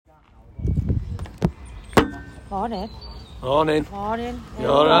Morning. Morning. Morning. You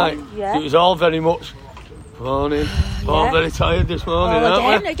alright? Yeah. It was all very much. Morning. All very tired this morning,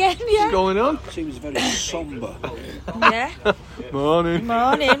 aren't we? Again, yeah. What's going on? Seems very sombre. Yeah. Morning.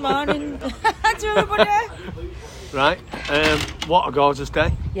 Morning. To everybody. Right, what a gorgeous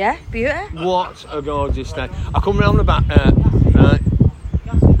day. Yeah, beauty. What a gorgeous day. I come round the back there, right,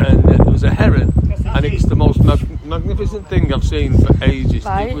 and there was a heron, and it's the most magnificent thing I've seen for ages.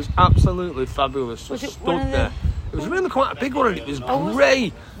 Right. It was absolutely fabulous. Was Just it one stood of the- there. It was really quite a big one, and it was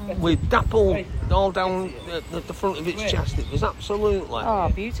grey with dapple all down the front of its chest. It was absolutely Oh,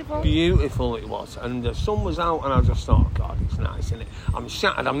 beautiful. beautiful. It was, and the sun was out, and I just thought, oh, God, it's nice, isn't it? I'm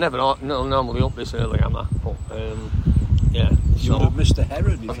shattered. I'm never normally up this early, am I? But yeah. You would have missed the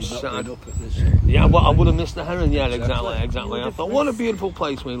heron if I'm you'd not sad. been up at this. Yeah, well, I would have missed the heron. Yeah, exactly. You I would thought, have what a missed- beautiful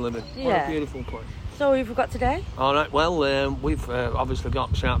place we live in. What Yeah. a beautiful place. So, what have we got today? All right. Well, we've obviously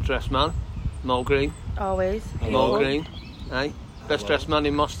got sharp dressed man, Mo Green. Always. Mo Beautiful. Green. Hey, best dressed man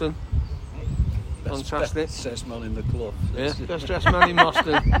in Moston. Fantastic. Best man in the club. Yeah, best dressed man in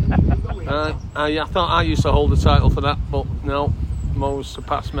Moston. I thought I used to hold the title for that, but no, Mo's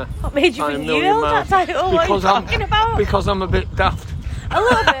surpassed me. What made you by a think you million held that miles. title? What are you talking about? Because I'm a bit daft. A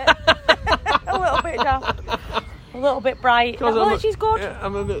little bit. A little bit daft. A little bit bright. She's good. Yeah,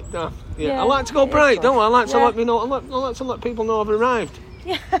 I'm a bit daft. Yeah. Yeah, I like to go it is bright, good. don't I? I like to Yeah. let me know. I like to let people know I've arrived.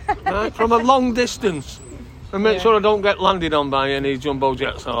 Yeah. Right, from a long distance, and make Yeah. sure I don't get landed on by any jumbo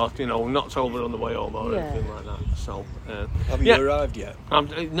jets or knocked over on the way home or Yeah. anything like that. So, Haven't yeah. you arrived yet?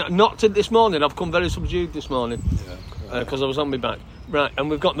 Not to this morning. I've come very subdued this morning because I was on my back. Right, and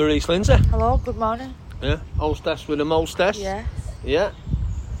we've got Maurice Lindsay. Hello, good morning. Yeah, hostess with a mostess. Yes.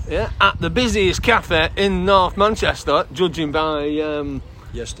 Yeah. At the busiest cafe in North Manchester, judging by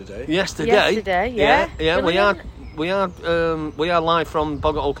Yesterday. Yesterday, yeah. We are live from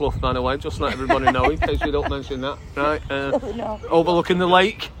Boggart Clough, by the way, just to let everybody know, in case we don't mention that. Right, No. overlooking the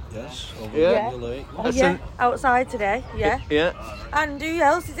lake. Yes. Yeah. Over the lake. Yeah, outside today, yeah. Yeah, And who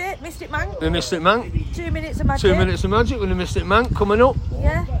else is it? Mystic Man? the Mystic Man. 2 minutes of magic. 2 minutes of magic with the Mystic Man coming up.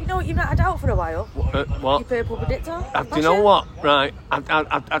 Yeah. You know what you've not had out for a while? Your What? purple predictor. Do you know what? Right,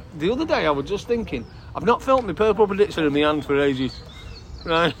 the other day I was just thinking, I've not felt my purple predictor in my hand for ages.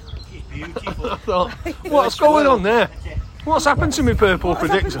 Right. I thought, what's going on there? What's happened to my purple What's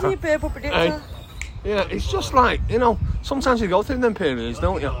happened predictor? to your purple predictor? Hey. Yeah, it's just like, sometimes you go through them periods,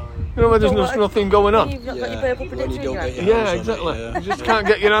 don't you? You know, where there's Don't want- nothing going on. You've not got your Yeah, purple when predictor you in don't your get hand. your Yeah, hands on exactly. it, yeah. You just can't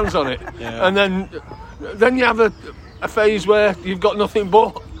get your hands on it. Yeah. And then you have a phase where you've got nothing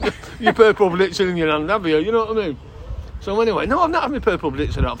but your purple predictor in your hand, have you? You know what I mean? So anyway, no, I've not had my purple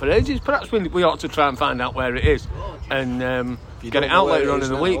predictor out for ages. Perhaps we ought to try and find out where it is and get don't it know out where later it on is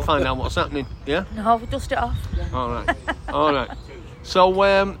in the now. week, find out what's happening. Yeah? No, dust it off. All right. So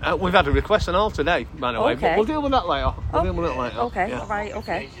we've had a request and all today, by the way, but Okay. we'll deal with that later. Deal with it later. Okay, Yeah. right,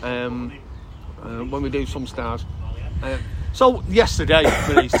 okay. When we do some stars. So yesterday,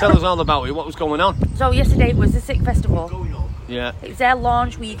 Maurice, tell us all about it. What was going on? So yesterday was the Sick Festival. Yeah. It's their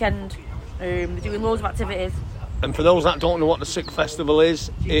launch weekend. They're doing loads of activities. And for those that don't know what the Sick Festival is,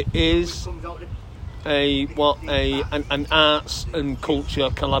 it is an arts and culture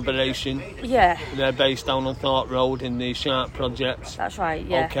collaboration. Yeah, They're based down on Thorpe Road in the Sharp Project. that's right,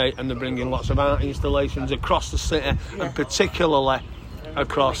 yeah. Okay, and they're bringing lots of art installations across the city, and particularly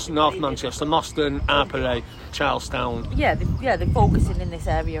across North Manchester, Moston, Arparay, Charlestown. Yeah, they're focusing in this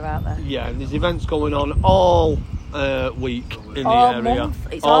area, aren't they? Yeah, and there's events going on all week in all the area. month.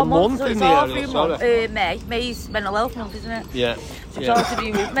 It's all month, so in it's the all area. through Sorry. month. May's mental health month, isn't it? Yeah. So it's all to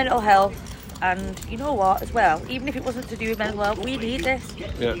do with mental health. And you know what, as well, even if it wasn't to do with mental health, we need this.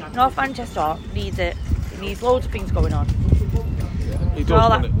 Yeah. North Manchester needs it. It needs loads of things going on. It For all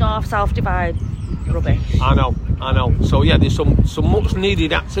does, that doesn't it? north-south divide rubbish. I know. So yeah, there's some much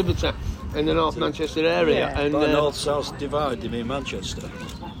needed activity in the North Manchester area. Yeah. And By north-south divide, you mean Manchester?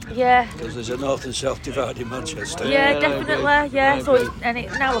 Yeah. Because there's a north and south divide in Manchester. Yeah, I definitely. agree. Yeah. I So agree.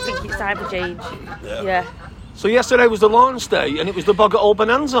 now I think it's time for change. Yeah. So yesterday was the launch day, and it was the Boggart Old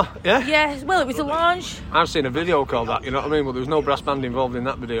Bonanza. Yeah. Yeah. Well, it was a launch. I've seen a video called that. You know what I mean? But there was no brass band involved in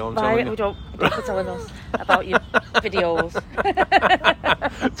that video. I'm Right. telling We you. don't be telling us about your videos.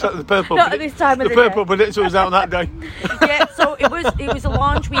 So the purple. Not at this time of the purple day. predictor was out that day. Yeah. So it was a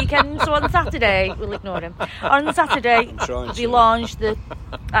launch weekend. So on Saturday, we'll ignore him. On Saturday, trying they to. launched the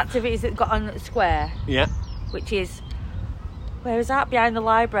activities that got on at the square, Yeah. which is where is that? Behind the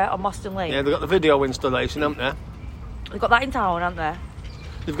library on Moston Lane. Yeah, they've got the video installation, haven't they? They've got that in town, haven't they?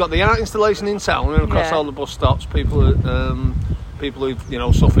 They've got the art installation in town and across Yeah. all the bus stops. People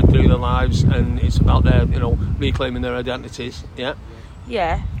who've suffered through their lives, and it's about their reclaiming their identities. Yeah.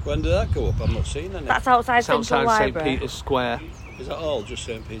 Yeah. When did that go up? I've not seen any. That's outside It's Central outside St Library. Peter's Square. Is that all just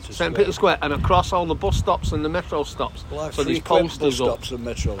St Peter's St Peter's Square, and across all the bus stops and the metro stops. Well, I so there's frequent posters bus up. stops and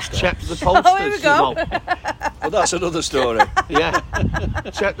metro stops. Check the posters, Oh, here we go. Mo. Well, that's another story. Yeah.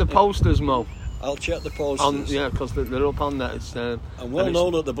 Check the posters, Mo. I'll check the posters. Yeah, because they're up on there. It's, I'm well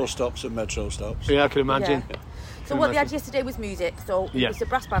known at the bus stops and metro stops. Yeah, I can imagine. Yeah. So what they had yesterday was music. So Yeah. it was a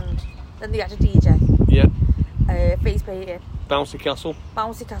brass band. Then they had a DJ. Yeah. Face painting. Bouncy Castle.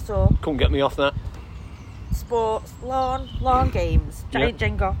 Bouncy castle. Couldn't get me off that. Sports. Lawn games. Giant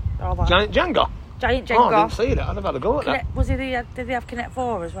Jenga. All that. Giant Jenga. Giant Oh, I Jenga. didn't see that. I'd have had a go at that. Did they have Connect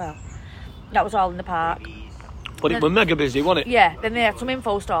 4 as well? That was all in the park. But it was mega busy, wasn't it? Yeah, then they had some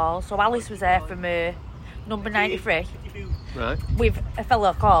info stalls. So Alice was there from number 93 Right. with a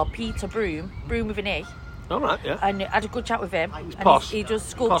fella called Peter Broom with an E. All right, yeah. And I had a good chat with him. And posh. he does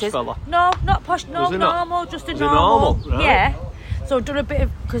sculptures. Posh fella? No, not posh. No, Was he not? normal. Just a Was he normal. normal? Right. Yeah. So I've done a bit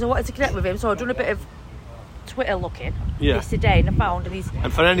of, because I wanted to connect with him, so I've done a bit of Twitter looking yesterday, and I found, and he's.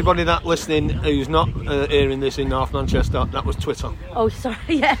 And for anybody that listening who's not hearing this in North Manchester, that was Twitter. Oh, sorry.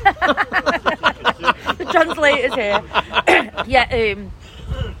 Yeah. The translator's here. Yeah.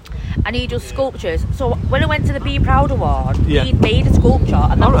 And he does sculptures. So when I went to the Be Proud Award, he'd made a sculpture,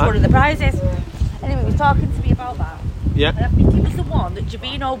 and that was one of the prizes. Anyway, he was talking to me about that. Yeah. And I think it was the one that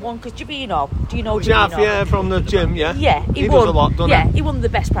Javino won, because Javino, do you know Javino? Jav, yeah, from the gym, yeah. Yeah, he won. does a lot, doesn't yeah, he? he won the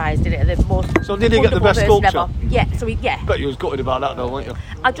best prize, didn't he? The most. So did he get the best wonderful person sculpture? ever. Yeah, so yeah. Bet you was gutted about that though, weren't you?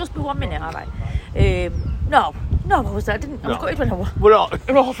 I'll just be 1 minute, alright. No, I was gutted when I won. We're all...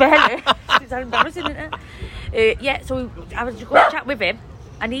 In all fairness, it's embarrassing, isn't it? Yeah, so I was just going to chat with him,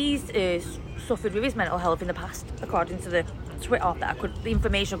 and he's suffered with his mental health in the past, according to the Twitter the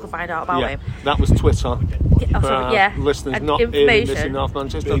information I could find out about him. That was Twitter. Yeah, listeners and not hearing this in North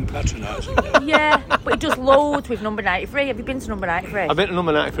Manchester. Being patronising. Yeah, but he does loads with number 93. Have you been to number 93? I've been to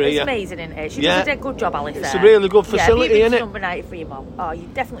number 93, It's yeah. amazing, isn't it? She does a dead good job, Alice. It's a really good facility, yeah, isn't it? number 93, Mum. Oh, you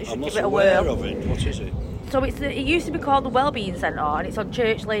definitely should I'm give not it a aware whirl. of it. What is it? So it used to be called the Wellbeing Centre, and it's on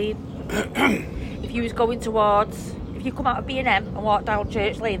Church Lane. If you come out of B&M and walk down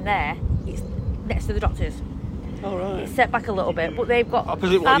Church Lane there, it's next to the doctors. All right. It's set back a little bit, but they've got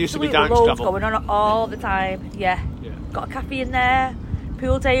opposite what used to be absolutely Dance loads Travel. going on all the time. Yeah. Got a cafe in there,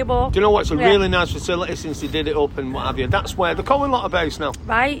 pool table. Do you know what? It's a really nice facility since they did it up and what have you. That's where the Cohen lot are based now.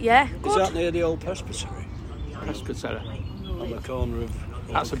 Right, yeah. Is Good. that near the old presbytery? Presbytery. On the corner of...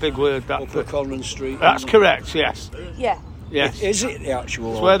 That's a big word, that. Upper Conran Street. That's correct, yes. Yeah. Yes. Is it the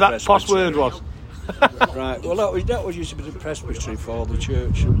actual It's where old that posh presbytery? word was. Right, well that was used to be the presbytery for the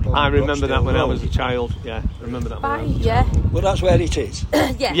church. I remember that when I was a Road. child. Yeah, I remember that when I Right, was a yeah. child. Well, that's where it is.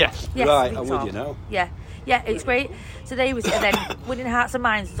 Yeah. Yes. Yes, Right, I think I'm so. with you now. Yeah. Yeah, it's great. So they was, and then Winning Hearts and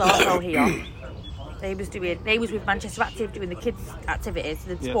Minds was also here. They was with Manchester Active doing the kids' activities,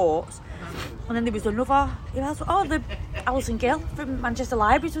 the sports. And then there was another, the Alison Gill from Manchester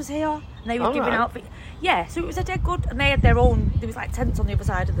Libraries was here. And they were giving out, yeah, so it was a dead good, and they had their own, there was like tents on the other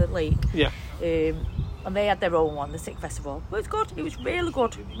side of the lake. Yeah. And they had their own one, the Sick Festival. But it was good, it was really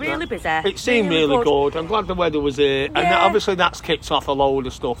good, really busy. It seemed really good. I'm glad the weather was here. And obviously that's kicked off a load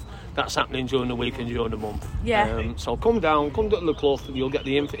of stuff that's happening during the week and during the month. Yeah. So come down to the club, and you'll get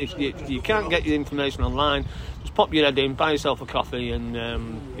the info. If you can't get your information online, just pop your head in, buy yourself a coffee, and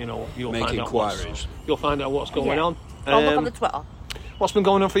you'll Make find inquiries. you'll find out what's going on. I'll look on the Twitter. What's been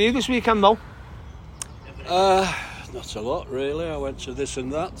going on for you this weekend, Mo? Not a lot really. I went to this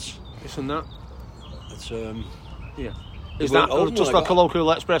and that. This and that. It's Yeah. Is that open just like like a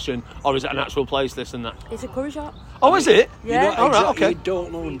local expression, or is it an actual place, this and that? It's a curry shop. Oh, is it? Yeah. You're not All right, exactly- okay. You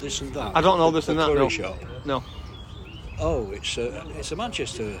don't know this and that. I don't know this and The that, curry no. shop. No. Oh, it's a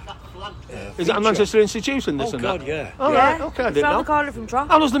Manchester. Is that a Manchester institution, this Oh and God, that? yeah. All right, okay, I It's didn't round know. the corner from Trough.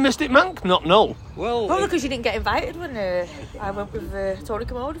 How does the Mystic Monk not know? Well, Probably because you didn't get invited when I went with Tony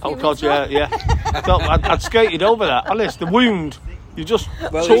Commode. Oh God, yeah. I thought I'd skated over that. Honest, the wound. You just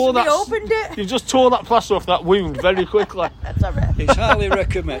tore that. opened it. You just tore that plaster off that wound very quickly. That's all right. it's highly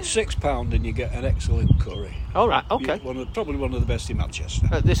recommended. £6 and you get an excellent curry. All right, okay. Probably one of the best in Manchester.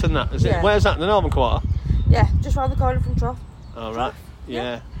 This and that. Is it? Yeah. Where's that? In the Northern Quarter. Yeah, just round the corner from Trough. All right.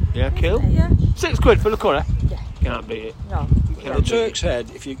 Yeah. Yeah. Cool. Yeah. £6 for the curry. Yeah. Can't beat it. No. The Turk's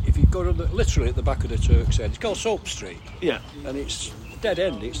Head, if you go to literally at the back of the Turk's Head, it's called Soap Street, Yeah. and it's dead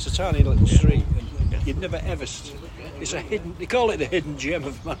end. It's a tiny little street, and you'd never ever. It's a hidden. They call it the hidden gem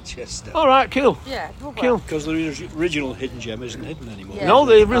of Manchester All right. Cool. Yeah. Cool. because the original hidden gem isn't hidden anymore. Yeah. No,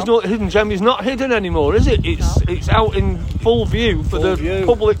 the original hidden gem is not hidden anymore, is it? It's out in full view for Full the view.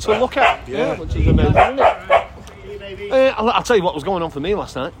 public to look at. Yeah. Which is amazing, isn't it? I'll tell you what was going on for me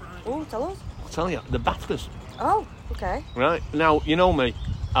last night. Oh, tell us. I'll tell you, the BAFTAs. Oh, Okay. Right, now, you know me.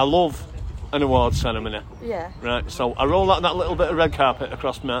 I love an awards ceremony. Yeah. Right, so I roll out that little bit of red carpet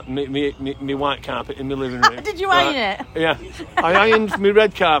across my white carpet in my living room. Did you iron it? Yeah. I ironed my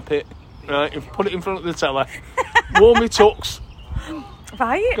red carpet, right, and put it in front of the telly. Wore my tux.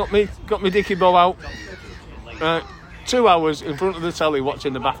 Right. Got me dicky bow out. Right. 2 hours in front of the telly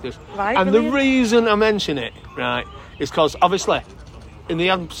watching the BAFTAs. Right, and brilliant. the reason I mention it, right, is because obviously, in the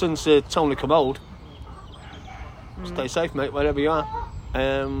absence of Tony Commode, stay safe, mate, wherever you are.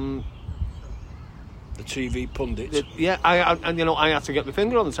 The TV pundits. I had to get my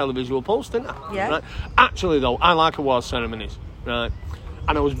finger on the televisual pulse, didn't I? Yeah. Right? Actually, though, I like awards ceremonies, right?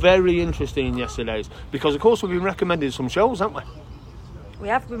 And I was very interested in yesterday's because, of course, we've been recommending some shows, haven't we? We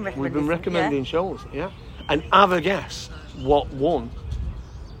have been recommending. We've been recommending shows, yeah. And have a guess what won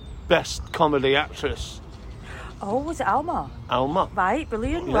Best Comedy Actress? Oh, was it Alma? Alma. Right,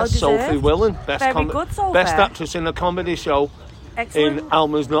 brilliant. Yes, Well deserved. Sophie Willen. Very good, Sophie. Best Actress in a Comedy Show. Excellent. In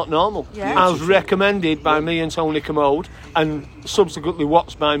Alma's Not Normal. Yeah. As recommended by me and Tony Commode and subsequently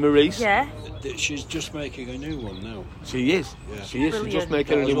watched by Maurice. Yeah. She's just making a new one now. She is. Yeah. She is. She's Brilliant. just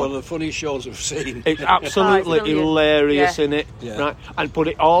making That a was new one one. of the funniest shows I've seen. It's absolutely brilliant. hilarious, Yeah. in it, Yeah. right? But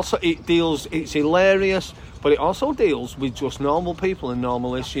it's hilarious, but it also deals with just normal people and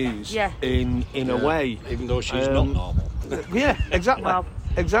normal issues. Yeah. In a way. Even though she's not normal. Yeah, exactly. Wow.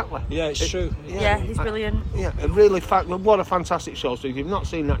 Exactly. Yeah, it's true. Yeah, he's brilliant. Yeah, what a fantastic show. So if you've not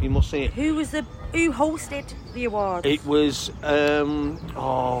seen that, you must see it. Who hosted the awards? It was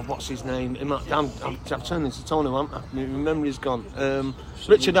what's his name? I've turned into Tony, haven't I? My memory's gone.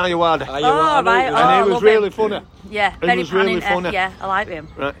 Richard Ayoade. Oh, right. And he was love really him. funny. Yeah, He very was really panning. funny. Yeah, I like him.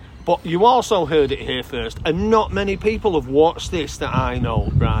 Right. But you also heard it here first, and not many people have watched this that I know,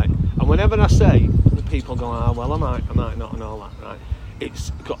 right? And whenever I say, the people go, well, I might not, and all that, right?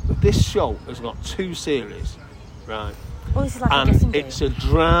 This show has got 2 series, right? Oh, this is like a And guessing it's game. a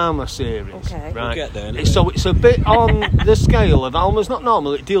drama series, Okay. right? We'll get there, innit? So it's a bit on the scale of Alma's Not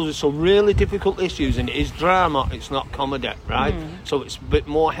Normal. It deals with some really difficult issues, and it is drama. It's not comedy, right? So it's a bit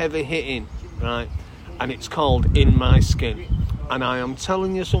more heavy hitting, right? And it's called In My Skin. And I am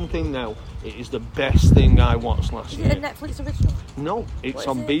telling you something now. It is the best thing I watched last Is year. it a Netflix original? No, it's What is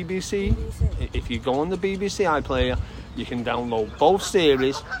on it? BBC. BBC. If you go on the BBC iPlayer, you can download both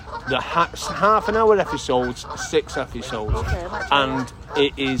series. The half an hour episodes, 6 episodes, Okay, I might try and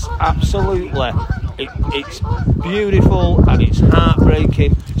it is absolutely. It's beautiful and it's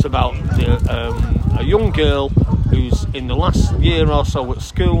heartbreaking. It's about a young girl who's in the last year or so at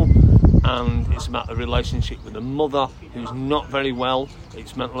school, and it's about a relationship with a mother who's not very well.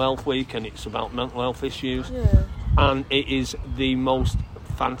 It's Mental Health Week, and it's about mental health issues. Yeah. And it is the most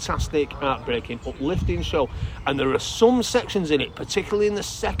fantastic, heartbreaking, uplifting show. And there are some sections in it, particularly in the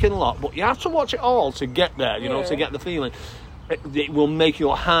second lot, but you have to watch it all to get there, you know, to get the feeling. It will make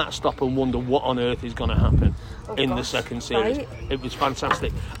your heart stop and wonder what on earth is going to happen in the second series. Right. It was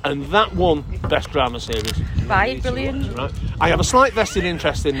fantastic. And that won Best Drama Series. Right, brilliant. Right. I have a slight vested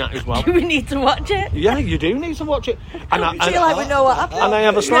interest in that as well. Do we need to watch it? Yeah, you do need to watch it. And I feel like we know what happened. and I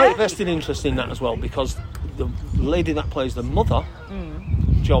have a slight vested interest in that as well, because the lady that plays the mother,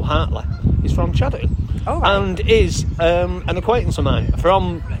 Jo Hartley, is from Chadderton. Oh, right. And is an acquaintance of mine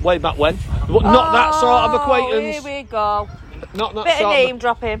from way back when. Not that sort of acquaintance. Here we go. Not that Bit of sort name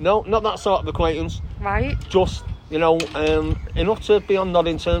dropping. No, not that sort of acquaintance. Right. Just, enough to be on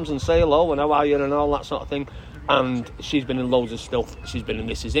nodding terms and say hello and how are you and all that sort of thing. And she's been in loads of stuff. She's been in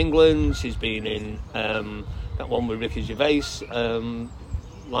This Is England. She's been in that one with Ricky Gervais,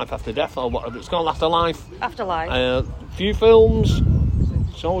 Life After Death or whatever it's called, Afterlife. Afterlife. Few films.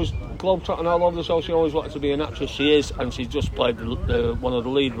 She's always globetrotting all over the show. She always wanted to be an actress. She is, and she's just played one of the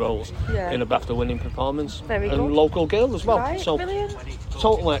lead roles in a BAFTA-winning performance. Very and good. Local Girl as well. Right, so brilliant.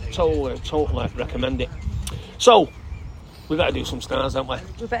 totally recommend it. So we better do some stars, don't we?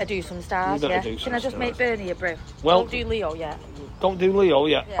 We better do some stars, We better yeah. do some Can I just make stars. Bernie a brew? Well- Don't do Leo yet. Don't do Leo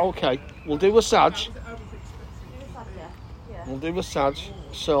yet. Yeah. Okay, we'll do a Sag. Yeah. We'll do a Sag.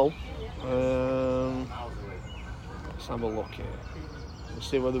 So let's have a look here. We'll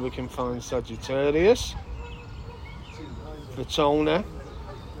see whether we can find Sagittarius for Tony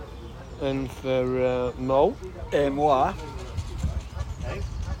and for Mo. Moi.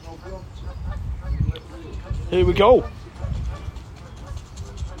 Here we go.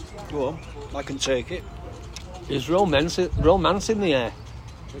 Go on, I can take it. There's romance in the air.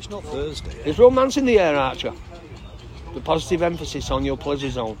 It's not Thursday. There's romance in the air, Archer. The positive emphasis on your pleasure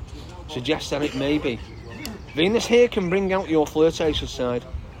zone suggests that it may be. Venus here can bring out your flirtatious side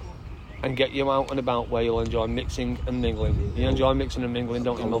and get you out and about where you'll enjoy mixing and mingling. You enjoy mixing and mingling,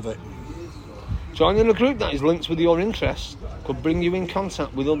 don't you, I love Mum? it. Joining a group that is linked with your interests could bring you in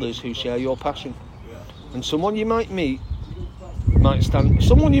contact with others who share your passion. And someone you meet might stand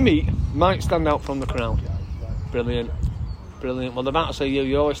out from the crowd. Brilliant. Well, they're about to say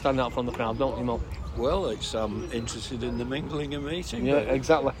you always stand out from the crowd, don't you, Mo? Well, I'm interested in the mingling and meeting. Yeah,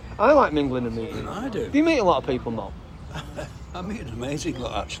 exactly. I like mingling and meeting. I do. Do you meet a lot of people, Mo? I meet an amazing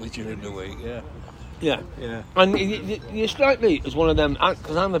lot, actually, during the week, yeah. Yeah. And you strike me as one of them,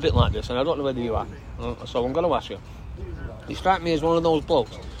 because I'm a bit like this, and I don't know whether you are, so I'm going to ask you. You strike me as one of those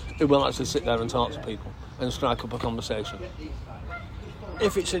blokes who will actually sit there and talk to people and strike up a conversation.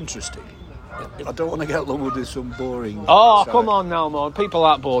 If it's interesting. I don't want to get lumbered with some boring... Oh, come on now, Mo. People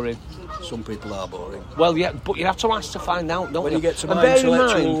aren't boring. Some people are boring. Well, yeah, but you have to ask to find out, don't when you? you get to my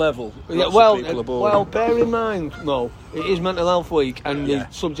intellectual level, yeah, well, bear in mind, Mo, it is Mental Health Week and the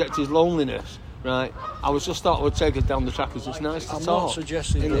subject is loneliness, right? I was just thought I would take us down the track because it's nice to talk. I'm not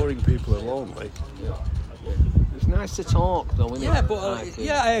suggesting boring people are lonely. Yeah. It's nice to talk, though, isn't it? Yeah, but I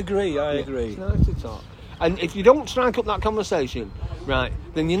agree. It's nice to talk. And if you don't strike up that conversation, right,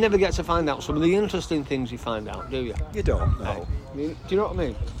 then you never get to find out some of the interesting things you find out, do you? You don't, no. Do you know what I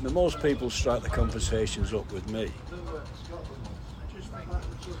mean? Now, most people strike the conversations up with me.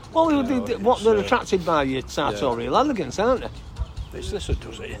 Well, they're attracted by your sartorial elegance, aren't they? It's this that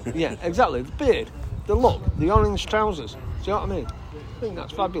does it. Yeah, exactly. The beard, the look, the orange trousers. Do you know what I mean? I think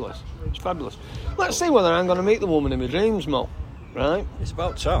that's fabulous. It's fabulous. Let's see whether I'm going to meet the woman in my dreams, Mo. Right? It's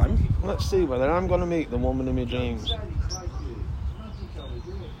about time. Let's see whether I'm going to meet the woman in my dreams.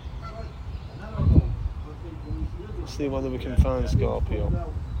 Let's see whether we can find Scorpio.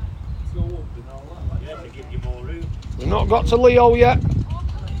 We've not got to Leo yet.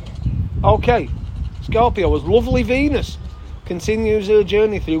 Okay. Scorpio, as lovely Venus continues her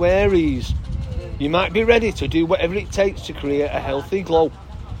journey through Aries, you might be ready to do whatever it takes to create a healthy glow,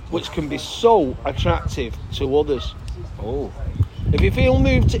 which can be so attractive to others. Oh. If you feel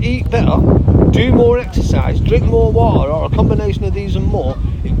moved to eat better, do more exercise, drink more water, or a combination of these and more,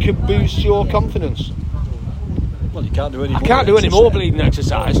 it could boost your confidence. Well, you can't do any more. I can't do any more bleeding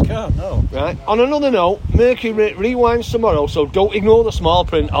exercise. You can't, no. Right. On another note, Mercury rewinds tomorrow, so don't ignore the small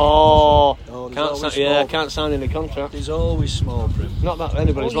print. Can't sign any contract. There's always small print. Not that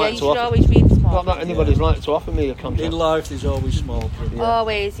anybody's like to offer. Always read the small Not that anybody's like to offer me a contract. In life, there's always small print. Yeah.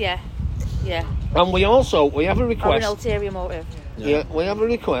 Always, yeah. And we have a request. Or an ulterior motive. Yeah, we have a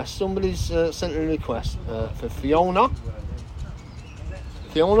request. Somebody's sent a request for Fiona.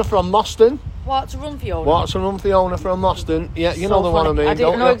 Fiona from Moston. What's a run, Fiona? What's a run, Fiona from Moston? Yeah, you know the one I mean. I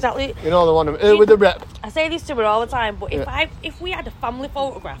don't know exactly. You know the one I mean. With the rep. I say this to her all the time, but if we had a family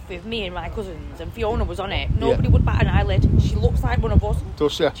photograph with me and my cousins and Fiona was on it, nobody would bat an eyelid. She looks like one of us.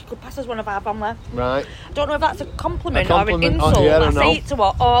 Does she? She could pass as one of our family. Right. I don't know if that's a compliment or an insult. I say it to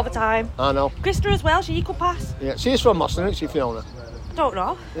her all the time. I know. Krista as well, she could pass. Yeah, she's from Moston, isn't she, Fiona? I don't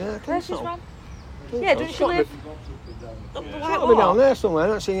know. Yeah, I think Where's so. she from? Yeah, doesn't she live up the White She'll be Wall? down there somewhere,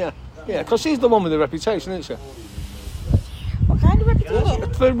 isn't she? Yeah, because she's the one with the reputation, isn't she? What kind of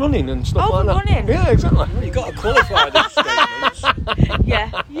reputation? For running and stuff like that. Running? Yeah, exactly. Well, you've got to qualify these statements.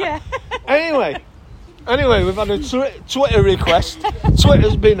 Yeah. Anyway, we've had a Twitter request.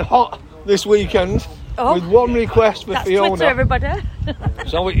 Twitter's been hot this weekend with one request for That's Fiona. Twitter, everybody.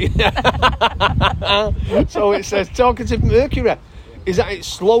 So it says, talkative Mercury is at its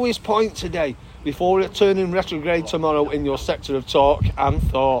slowest point today before it turning retrograde tomorrow in your sector of talk and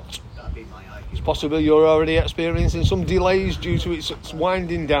thought. It's possible you're already experiencing some delays due to its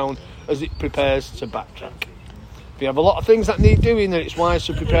winding down as it prepares to backtrack. If you have a lot of things that need doing, then it's wise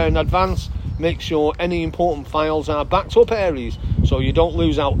to prepare in advance. Make sure any important files are backed up, Aries, so you don't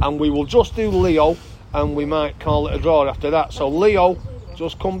lose out. And we will just do Leo, and we might call it a draw after that. So Leo,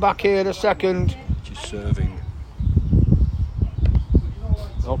 just come back here a second. She's serving.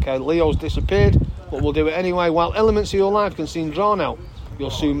 Okay, Leo's disappeared, but we'll do it anyway. While elements of your life can seem drawn out, you'll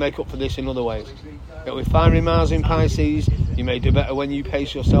soon make up for this in other ways. Yet with fiery Mars in Pisces, you may do better when you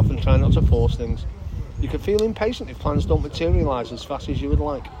pace yourself and try not to force things. You can feel impatient if plans don't materialise as fast as you would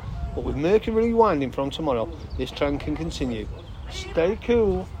like. But with Mercury rewinding from tomorrow, this trend can continue. Stay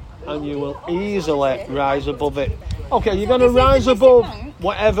cool and you will easily rise above it. Okay, you're going to rise above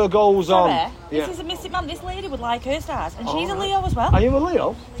whatever goes on. This is a Mystic Man. This lady would like her stars, and she's a Leo as well. Are you a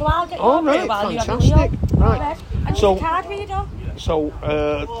Leo? So I'll get your right, while you have a fantastic. Leo. Right. And she's a card reader. So,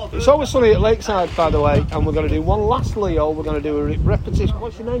 it's always sunny at Lakeside, by the way, and we're going to do one last Leo. We're going to do a repetition.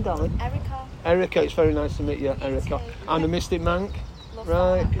 What's your name, darling? Erica. Erica, it's very nice to meet you, Erica. And a Mystic Mank.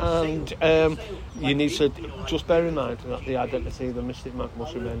 right? And you need to just bear in mind that the identity of the Mystic Mac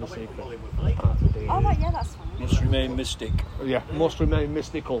must remain a secret. That's part of the deal. Oh, right, yeah, that's fine. Must remain mystic. Yeah, must remain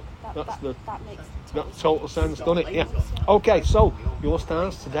mystical. That makes Total sense, doesn't it? Yeah. Okay, so your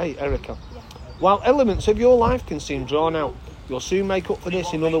stars today, Erica. While elements of your life can seem drawn out, you'll soon make up for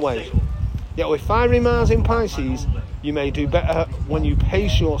this in other ways. Yet with fiery Mars in Pisces, you may do better when you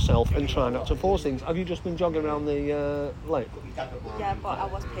pace yourself and try not to force things. Have you just been jogging around the lake? Yeah, but I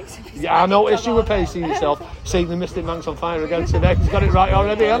was pacing myself. Yeah, I noticed you were pacing yourself. Seeing the Mystic Manx on fire again today. He's got it right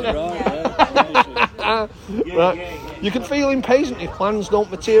already, hasn't he? Right. You can feel impatient if plans don't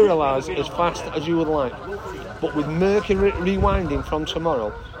materialise as fast as you would like. But with Mercury rewinding from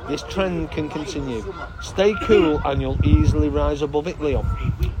tomorrow, this trend can continue. Stay cool and you'll easily rise above it, Leo.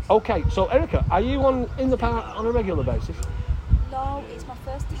 Okay, so Erica, are you in the park on a regular basis? No, it's my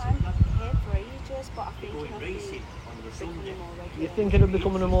first time here for ages, but I think I'll be becoming more regular. You're thinking of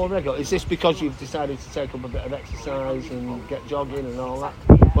becoming a more regular? Is this because you've decided to take up a bit of exercise and get jogging and all that?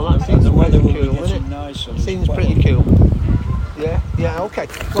 Well, that seems pretty cool, doesn't it? Nice Seems pretty cool. Yeah, okay.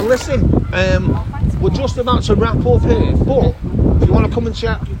 Well, listen, we're just about to wrap up here, but if you want to come and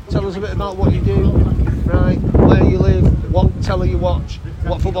chat, tell us a bit about what you do, right, where you live, what telly you watch,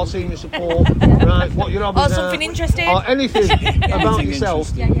 what football team you support, right, what your hobbies Or something interesting. or anything about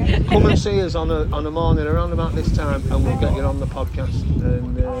yourself. Come and see us on a morning around about this time, and we'll get you on the podcast,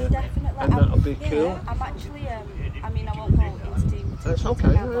 and that'll be cool. I'm actually, I mean, I won't go into deep. That's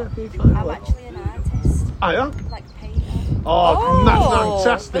okay. I'm actually an artist. Oh, yeah? Like painter. Oh,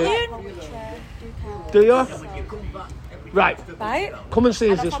 that's fantastic. Brilliant. Do you? Right. Come and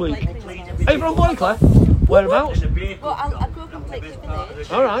see us this week. Are you from Blakely? Whereabouts? Well, I grew up in Blakely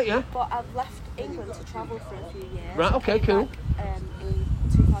Village. All right, yeah. But I've left England to travel for a few years. Right, okay, cool. In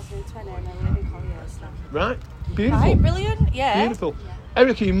 2020, and I live in Colliers now. Right. Beautiful. Right, brilliant. Yeah. Beautiful.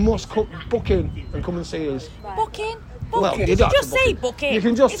 Erica, you must book in and come and see us. Right. Booking. Well, you don't have Just to book say in. booking. You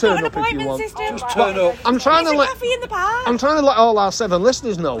can just It's turn not up an if you appointment want. system. Just turn up. I'm trying to There's a let coffee in the park. I'm trying to let all our 7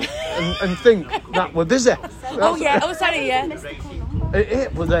 listeners know and think that we're busy. Oh yeah. Oh sorry. Yeah. Mystical number.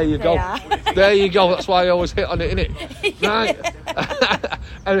 Well, there you go. They are. There you go. That's why I always hit on it, innit? Right.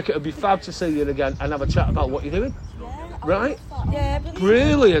 Erica, it'd be fab to see you again and have a chat about what you're doing. Yeah. Right? Yeah.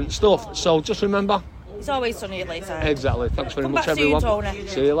 Brilliant stuff. So just remember. It's always sunny at Lakeside. Exactly. Thanks very Come much, back soon, everyone. Tony.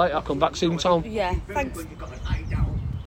 See you later. I'll come back soon, Tom. Yeah. Thanks.